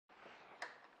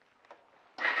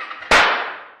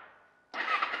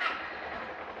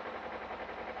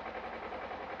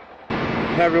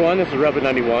Hi everyone, this is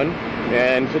Rebel91,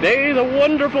 and today is a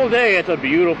wonderful day. It's a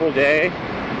beautiful day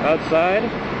outside.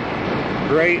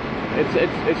 Great.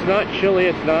 It's not chilly,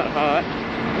 it's not hot.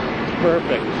 It's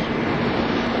perfect.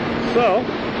 So,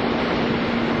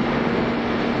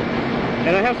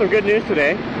 and I have some good news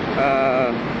today.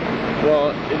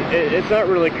 Well, it's not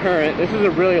really current. This is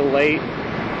a really late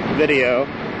video,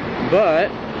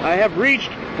 but I have reached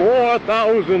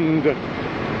 4,000.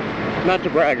 Not to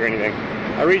brag or anything.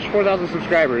 I reached 4,000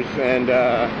 subscribers, and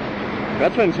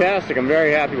that's fantastic. I'm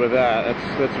very happy with that.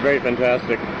 That's very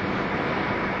fantastic.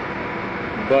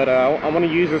 But I want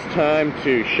to use this time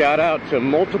to shout out to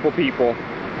multiple people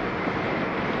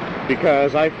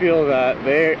because I feel that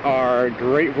they are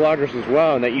great vloggers as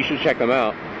well, and that you should check them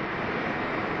out.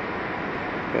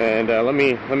 And let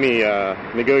me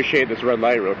negotiate this red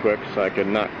light real quick so I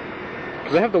can not,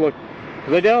 because I have to look,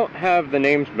 because I don't have the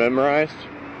names memorized.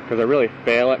 Because I really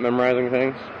fail at memorizing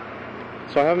things.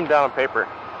 So I have them down on paper.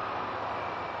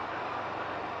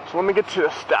 So let me get to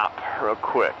a stop real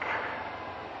quick.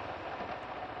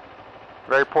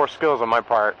 Very poor skills on my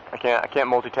part. I can't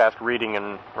multitask reading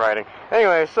and writing.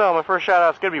 Anyway, so my first shout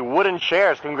out is going to be Wooden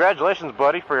Chairs. Congratulations,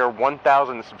 buddy, for your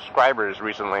 1,000 subscribers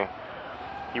recently.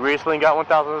 You recently got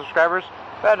 1,000 subscribers?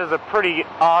 That is a pretty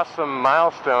awesome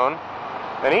milestone.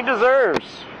 And he deserves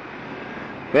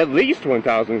at least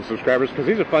 1,000 subscribers, because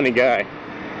he's a funny guy.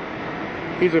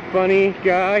 He's a funny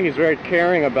guy. He's very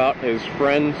caring about his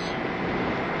friends,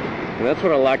 and that's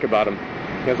what I like about him.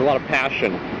 He has a lot of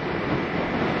passion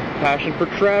for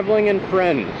traveling and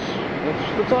friends.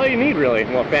 That's all you need, really.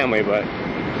 Well, family, but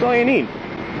that's all you need.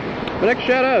 The next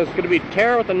shout out is going to be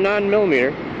Tara with a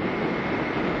 9mm,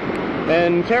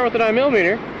 and Tara with the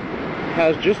 9mm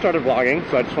has just started vlogging,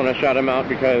 so I just want to shout him out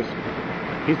because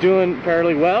he's doing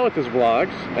fairly well with his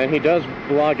vlogs, and he does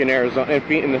vlog in Arizona,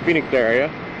 in the Phoenix area.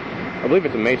 I believe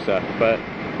it's in Mesa, but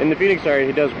in the Phoenix area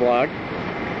he does vlog.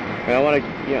 And I want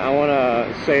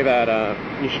to say that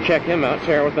you should check him out,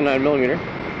 Tara with the 9mm.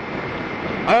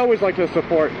 I always like to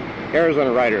support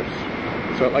Arizona riders.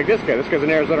 So like this guy's an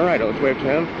Arizona rider. Let's wave to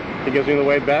him. He gives me the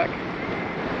wave back.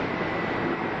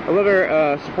 I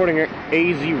love supporting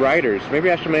AZ riders.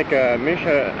 Maybe I should make a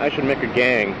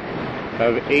gang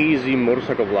of AZ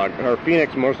motorcycle vlog, or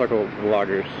Phoenix motorcycle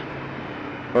vloggers,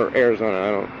 or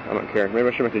Arizona. I don't care. Maybe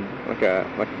I should make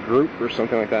a group or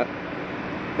something like that.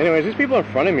 Anyways, these people in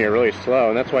front of me are really slow,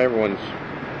 and that's why everyone's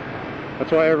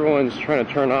trying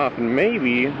to turn off. And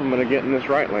maybe I'm gonna get in this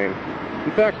right lane.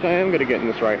 In fact, I am gonna get in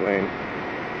this right lane.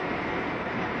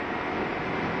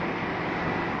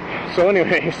 So,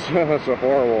 anyways, that's a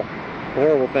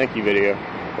horrible thank you video,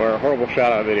 or a horrible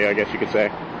shout out video, I guess you could say.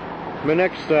 My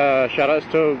next shout out is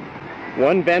to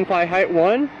Vanfly Height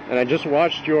 1, and I just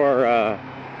watched your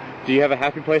Do You Have a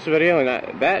Happy Place video, and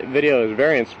that video is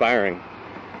very inspiring,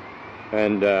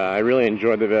 and I really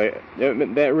enjoyed the video.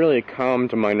 That really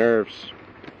calmed my nerves,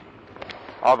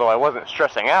 although I wasn't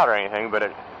stressing out or anything,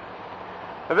 but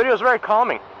the video is very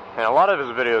calming, and a lot of his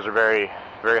videos are very,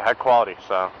 very high quality,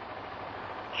 so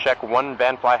check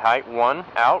Vanfly Height 1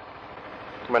 out.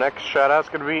 My next shout out is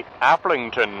going to be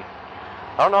Applington.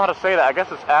 I don't know how to say that. I guess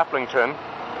it's Applington.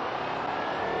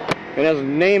 And as the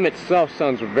name itself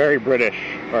sounds very British,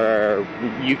 or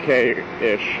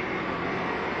UK-ish.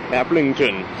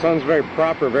 Applington. Sounds very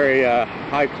proper, very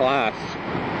high class.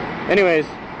 Anyways,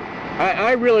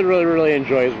 I really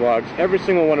enjoy his vlogs. Every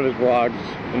single one of his vlogs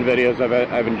and videos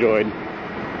I've enjoyed.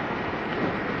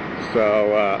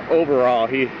 So overall,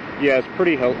 he has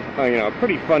pretty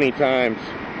funny times.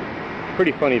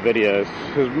 Pretty funny videos.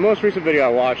 His most recent video I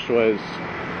watched was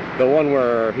the one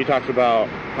where he talks about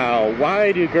how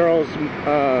why do girls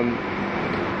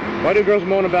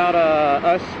moan about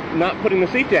us not putting the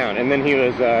seat down, and then he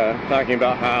was talking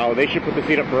about how they should put the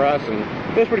seat up for us, and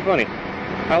it was pretty funny.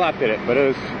 I laughed at it, but it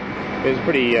was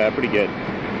pretty good.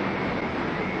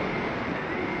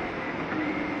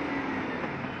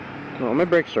 Oh, my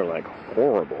brakes are like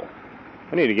horrible.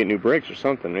 I need to get new brakes or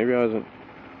something. Maybe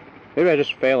I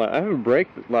just fail at. I haven't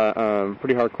braked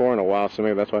pretty hardcore in a while, so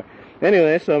maybe that's why.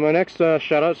 Anyway, so my next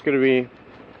shout out is going to be,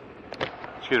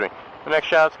 my next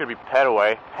shout out is going to be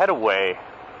Petaway. Petaway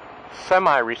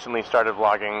semi-recently started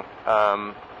vlogging,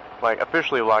 like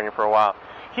officially vlogging for a while.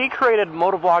 He created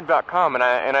motovlog.com, and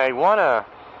I wanna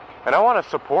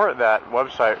support that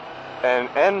website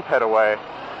and Petaway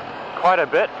quite a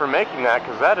bit for making that,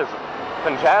 because that is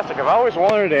fantastic. I've always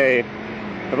wanted a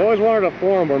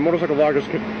forum where motorcycle vloggers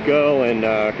could go and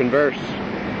converse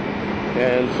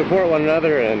and support one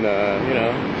another, and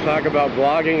talk about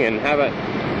vlogging and have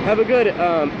have a good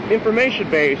information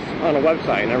base on a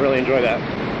website, and I really enjoy that.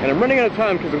 And I'm running out of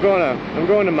time because I'm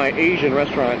going to my Asian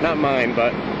restaurant, not mine,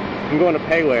 but I'm going to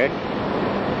Pele.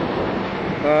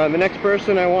 The next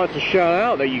person I want to shout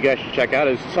out that you guys should check out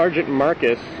is Sergeant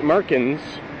Markins.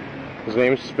 His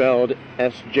name is spelled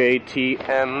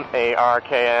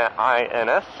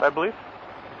S-J-T-M-A-R-K-I-N-S, I believe.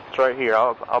 It's right here.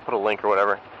 I'll put a link or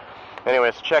whatever.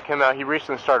 Anyways, check him out. He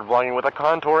recently started vlogging with a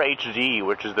Contour HD,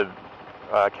 which is the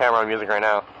camera I'm using right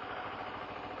now.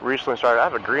 Recently started. I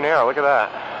have a green arrow. Look at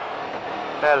that.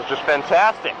 That is just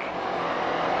fantastic.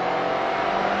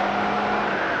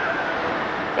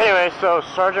 Anyway, so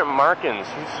Sergeant Markins,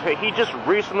 he just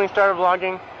recently started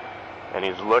vlogging, and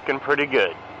he's looking pretty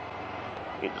good.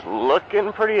 He's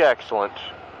looking pretty excellent.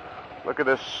 Look at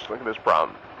this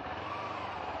problem.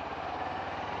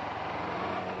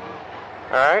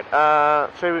 All right.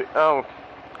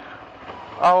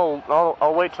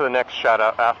 I'll wait till the next shout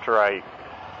out after I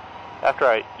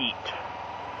eat.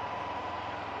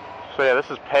 So yeah,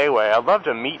 this is Payway. I'd love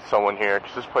to meet someone here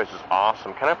because this place is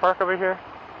awesome. Can I park over here?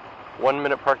 1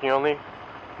 minute parking only.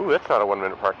 Ooh, that's not a 1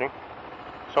 minute parking.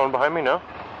 Someone behind me? No.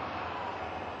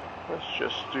 Let's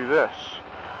just do this.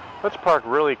 Let's park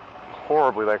really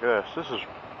horribly like this. This is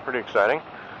pretty exciting.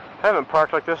 I haven't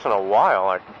parked like this in a while,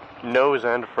 like nose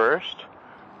end first.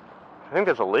 I think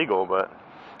that's illegal, but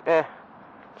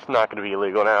it's not going to be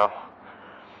illegal now.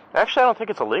 Actually, I don't think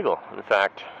it's illegal, in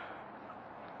fact.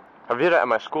 I've did it at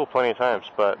my school plenty of times,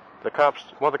 but the cops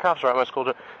are at my school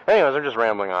too. Anyways, I'm just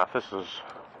rambling off. This is,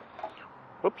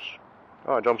 whoops.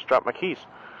 Oh, I just dropped my keys.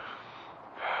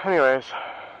 Anyways,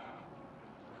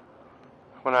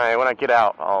 when I get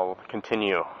out, I'll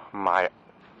continue my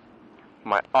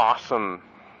awesome,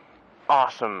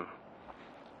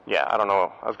 yeah, I don't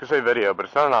know. I was gonna say video, but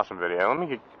it's not an awesome video. Let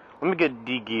me get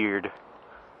de-geared.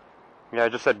 Yeah, I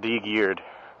just said de-geared.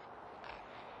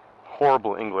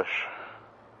 Horrible English.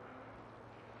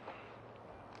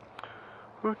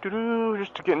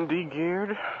 Just getting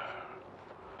de-geared.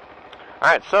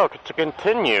 Alright, so to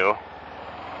continue,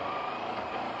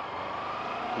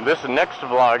 this next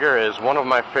vlogger is one of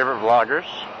my favorite vloggers.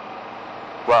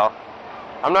 Well,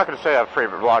 I'm not going to say I have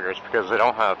favorite vloggers because I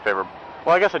don't have favorite.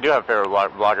 Well, I guess I do have favorite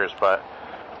vloggers, but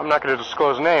I'm not going to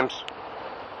disclose names.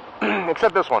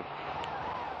 Except this one.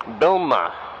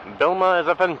 Bilma. Bilma is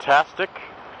a fantastic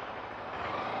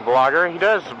vlogger. He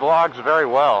does vlogs very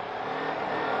well.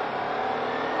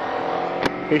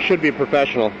 He should be a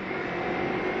professional.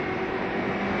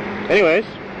 Anyways,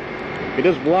 he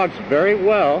does vlogs very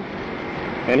well,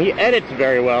 and he edits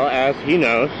very well, as he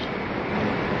knows.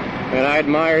 And I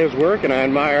admire his work, and I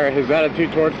admire his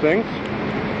attitude towards things.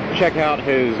 Check out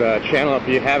his channel if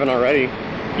you haven't already.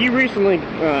 He recently,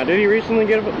 did he recently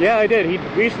get, yeah, I did. He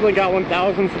recently got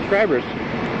 1,000 subscribers,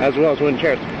 as well as win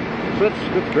chairs. So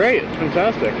that's great, it's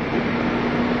fantastic.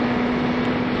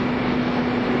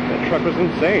 That truck was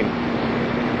insane.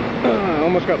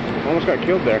 Almost got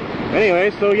killed there. Anyway,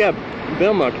 so yeah,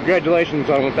 Bilma, congratulations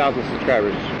on 1,000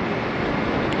 subscribers.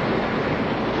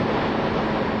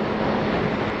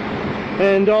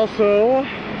 And also,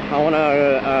 I want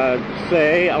to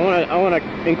say I want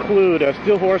to include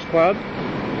Steel Horse Club.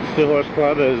 Steel Horse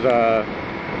Club is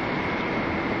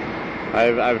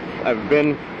I've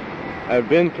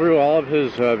been through all of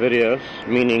his videos,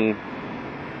 meaning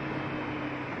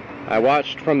I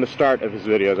watched from the start of his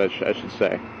videos, I should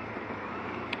say.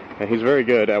 And he's very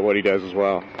good at what he does as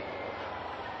well,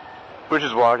 which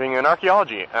is vlogging and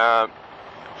archaeology.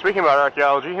 Speaking about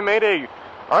archaeology, he made a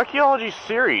archaeology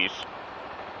series.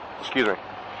 Excuse me.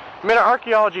 He made an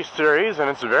archaeology series, and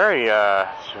it's very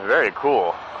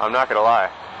cool. I'm not gonna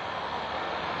lie.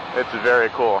 It's very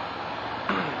cool.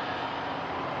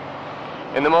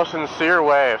 In the most sincere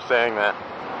way of saying that.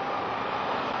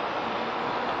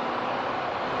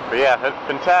 But yeah,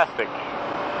 fantastic.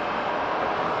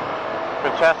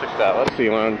 Fantastic stuff. Let's see,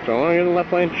 do I want to get in the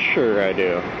left lane? Sure I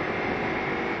do.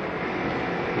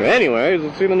 But anyways,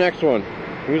 let's see the next one.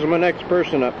 Who's my next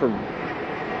person up for...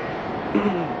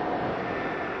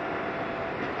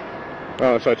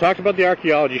 Oh, so I talked about the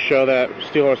archaeology show that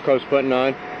Steel Horse Club's putting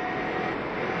on.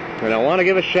 And I want to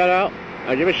give a shout out.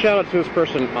 I give a shout out to this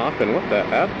person often. What the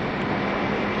F?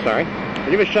 Sorry. I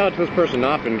give a shout out to this person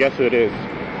often. Guess who it is?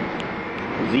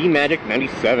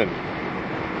 ZMagic97.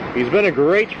 He's been a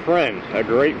great friend. A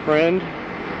great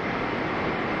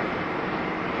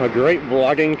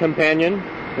vlogging companion.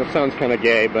 That sounds kind of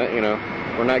gay, but you know,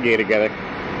 we're not gay together.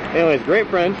 Anyways, great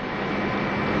friend.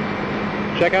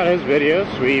 Check out his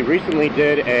videos. We recently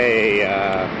did a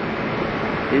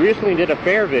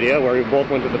fair video where we both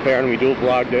went to the fair and we dual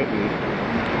vlogged it and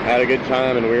had a good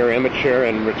time, and we were immature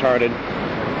and retarded.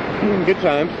 Good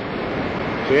times.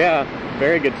 So yeah,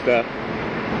 very good stuff.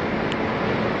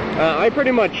 I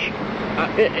pretty much,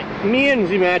 me and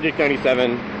Z-Magic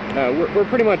 97, we're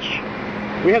pretty much,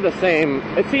 we have the same,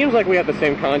 it seems like we have the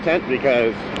same content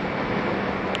because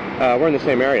we're in the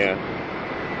same area.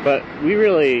 But we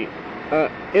really,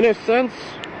 in a sense,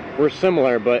 we're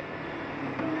similar, but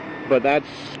that's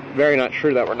very not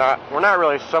true that we're not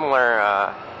really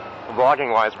similar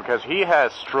vlogging-wise, because he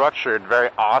has structured very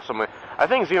awesomely. I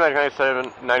think Z-Magic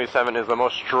 97 is the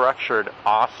most structured,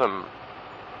 awesome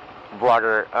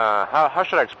vlogger. How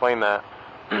should I explain that?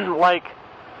 Like,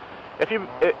 if you're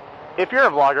a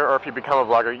vlogger, or if you become a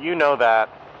vlogger, you know that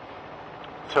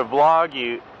to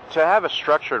have a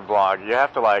structured vlog, you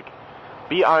have to like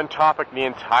be on topic the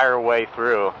entire way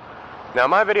through. Now,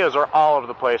 my videos are all over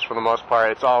the place for the most part.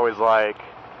 It's always like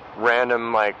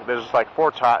random, like there's just like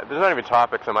there's not even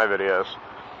topics in my videos.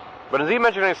 But in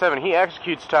Z-Magic 97, he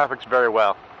executes topics very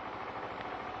well.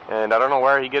 And I don't know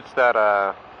where he gets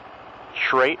that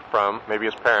trait from. Maybe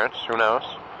his parents, who knows.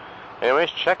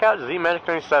 Anyways, check out Z-Magic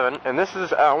 97. And this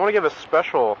is, I want to give a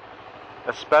special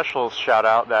shout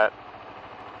out that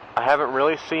I haven't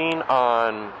really seen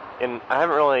I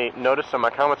haven't really noticed in my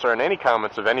comments or in any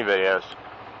comments of any videos.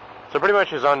 So pretty much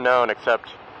he's unknown, except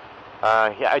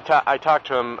I talk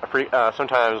to him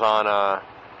sometimes on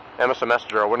MSN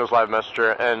Messenger or Windows Live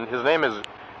Messenger, and his name is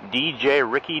DJ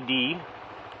Ricky D,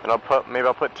 and maybe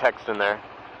I'll put text in there.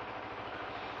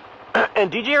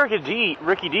 And DJ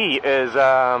Ricky D is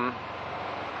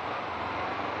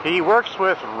he works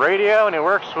with radio, and he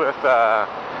works with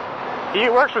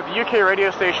UK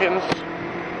radio stations,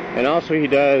 and also he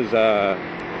does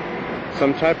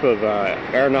some type of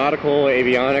aeronautical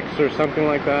avionics or something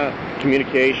like that,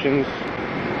 communications.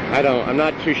 I'm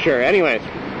not too sure. Anyways,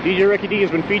 DJ Ricky D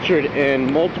has been featured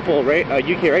in multiple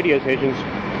UK radio stations,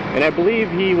 and I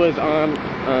believe he was on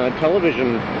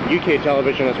television, UK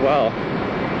television as well.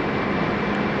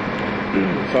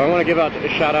 So I want to give out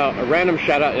a random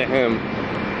shout out to him,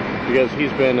 because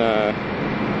he's been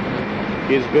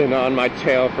on my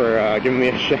tail for giving me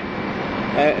a shout.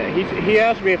 He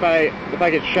asked me if I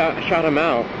could shout him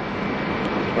out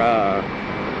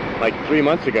like 3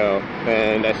 months ago,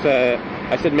 and I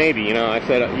said maybe, you know. I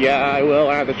said, yeah, I will.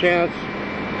 I have the chance.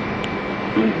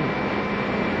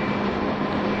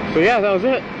 So yeah, that was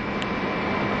it.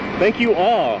 Thank you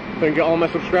all. Thank you all my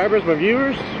subscribers, my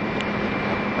viewers.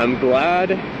 I'm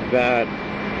glad that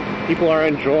people are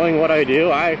enjoying what I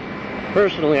do. I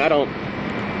personally, I don't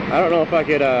know if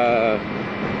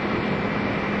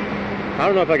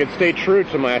I could stay true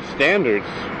to my standards.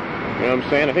 You know what I'm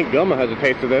saying? I think Gilma has a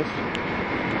taste of this.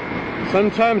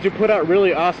 Sometimes you put out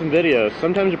really awesome videos.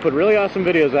 Sometimes you put really awesome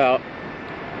videos out.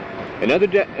 And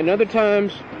other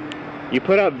times you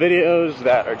put out videos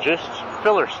that are just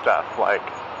filler stuff. Like,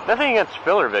 nothing against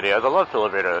filler videos. I love filler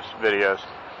videos.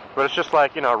 But it's just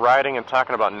like, you know, writing and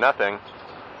talking about nothing.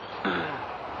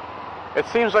 It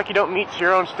seems like you don't meet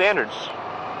your own standards.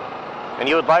 And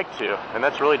you would like to. And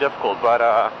that's really difficult. But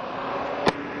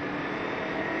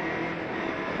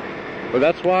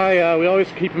that's why we always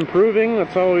keep improving.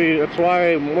 That's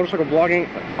why motorcycle vlogging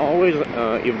always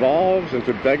evolves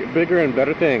into bigger and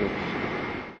better things.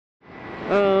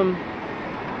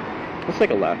 Let's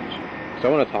take a left. So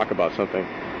I want to talk about something.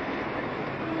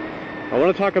 I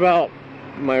want to talk about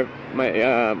my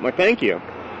thank you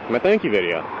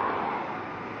video.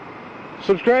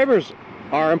 Subscribers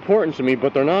are important to me,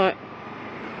 but they're not.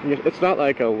 It's not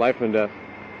like a life and death.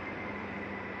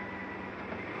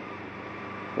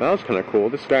 Well, that was kind of cool.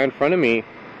 This guy in front of me,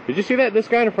 did you see that? This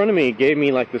guy in front of me gave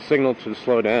me like the signal to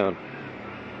slow down.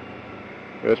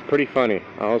 It was pretty funny.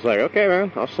 I was like, okay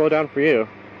man, I'll slow down for you.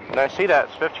 And I see that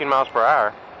it's 15 miles per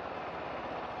hour.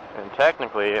 And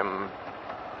technically, alright,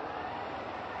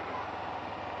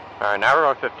 now we're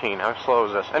on 15. How slow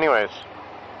is this? Anyways,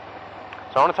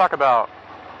 so I want to talk about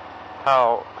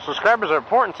how subscribers are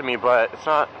important to me, but it's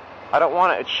not, I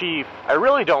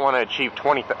really don't want to achieve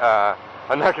 20,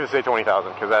 I'm not going to say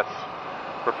 20,000, because that's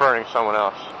referring to someone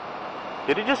else.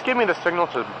 Did he just give me the signal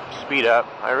to speed up?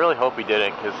 I really hope he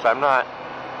didn't, because I'm not,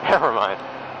 never mind,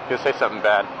 he'll say something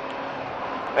bad.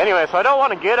 Anyway, so I don't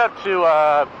want to get up to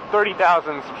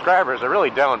 30,000 subscribers. I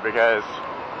really don't, because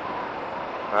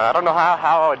I don't know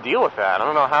how I would deal with that. I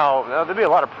don't know how, there'd be a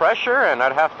lot of pressure, and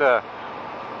I'd have to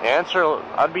answer,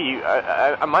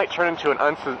 I might turn into an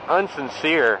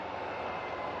unsincere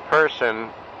person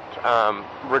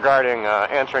regarding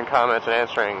answering comments and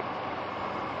answering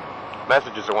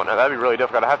messages and whatnot. That'd be really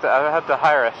difficult. I'd have to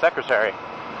hire a secretary.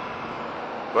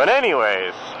 But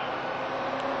anyways,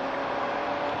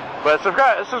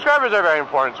 subscribers are very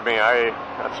important to me.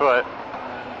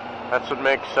 That's what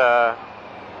makes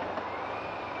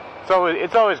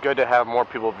it's always good to have more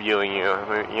people viewing you.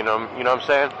 You know what I'm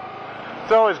saying?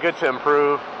 It's always good to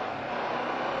improve.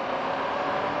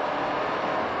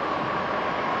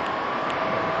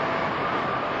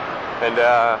 And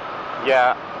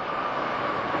yeah,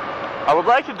 I would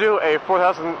like to do a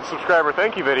 4,000 subscriber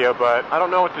thank you video, but I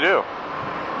don't know what to do.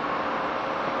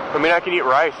 I mean, I could eat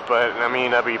rice, but I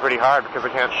mean, that'd be pretty hard because I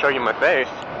can't show you my face.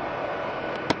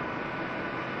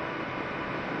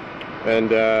 And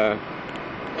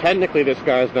technically this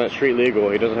guy's not street legal.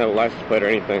 He doesn't have a license plate or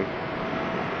anything.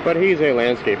 But he's a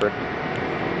landscaper.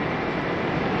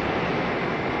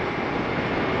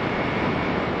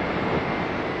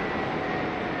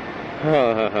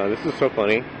 This is so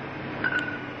funny.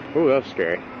 Ooh, that's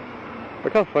scary.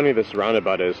 Look how funny this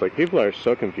roundabout is. Like, people are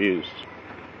so confused.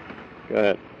 Go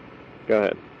ahead. Go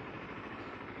ahead.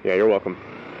 Yeah, you're welcome.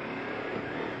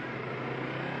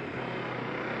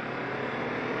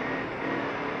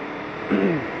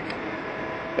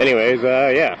 Anyways,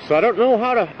 yeah. So I don't know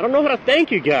how to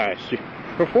thank you guys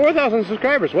for 4,000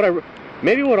 subscribers.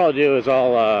 Maybe what I'll do is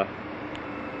I'll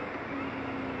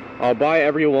buy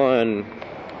everyone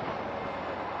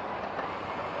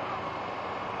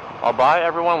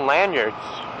lanyards.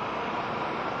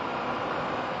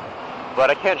 But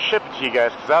I can't ship it to you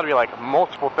guys because that would be like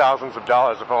multiple thousands of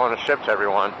dollars if I want to ship to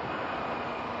everyone.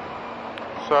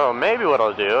 So maybe what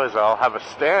I'll do is I'll have a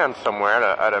stand somewhere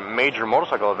at a major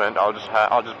motorcycle event. I'll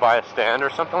just buy a stand or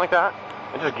something like that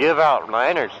and just give out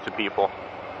lanyards to people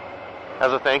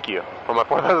as a thank you for my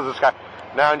 4,000 subscribers.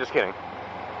 No, I'm just kidding.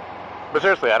 But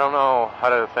seriously, I don't know how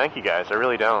to thank you guys. I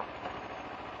really don't.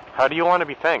 How do you want to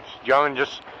be thanked? Do you want me to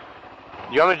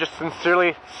just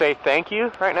sincerely say thank you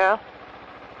right now?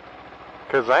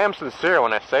 Because I am sincere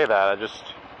when I say that.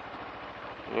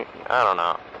 I don't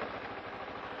know.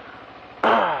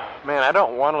 Man, I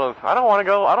don't want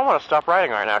to stop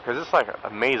writing right now because it's like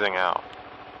amazing out.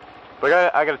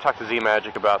 But I got to talk to Z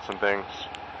Magic about some things.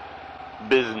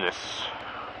 Business.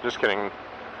 Just kidding.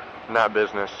 Not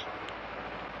business.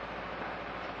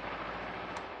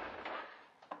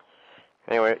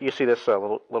 Anyway, you see this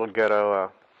little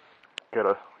ghetto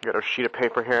sheet of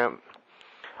paper here.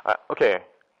 Okay,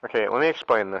 let me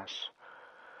explain this.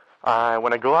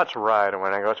 When I go out to ride and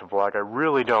when I go out to vlog, I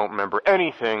really don't remember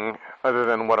anything other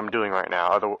than what I'm doing right now,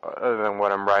 other than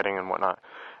what I'm writing and whatnot.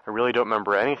 I really don't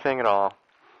remember anything at all.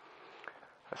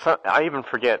 I even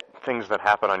forget things that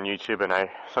happen on YouTube, and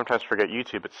I sometimes forget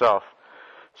YouTube itself.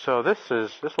 So this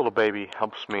little baby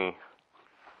helps me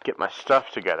get my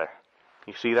stuff together.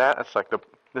 You see that? It's like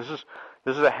this is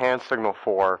a hand signal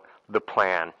for the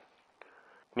plan.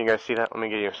 Can you guys see that? Let me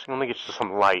get you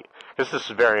some light. This is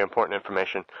very important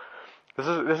information. This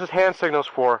is hand signals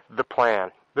for the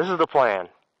plan. This is the plan.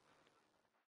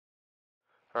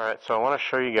 All right, so I want to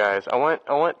show you guys. I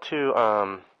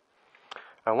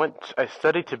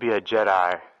studied to be a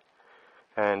Jedi,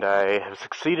 and I have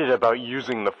succeeded about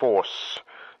using the Force.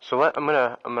 So I'm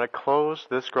gonna close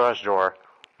this garage door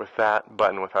with that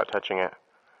button without touching it.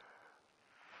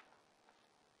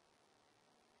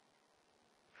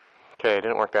 Okay, it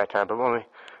didn't work that time, but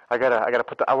I gotta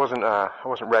put I wasn't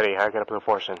ready. I gotta put the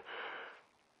Force in.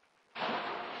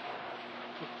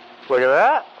 Look at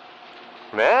that.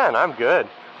 Man, I'm good.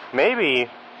 Maybe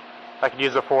I could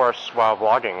use the Force while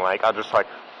vlogging. Like, I'll just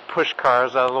push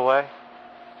cars out of the way.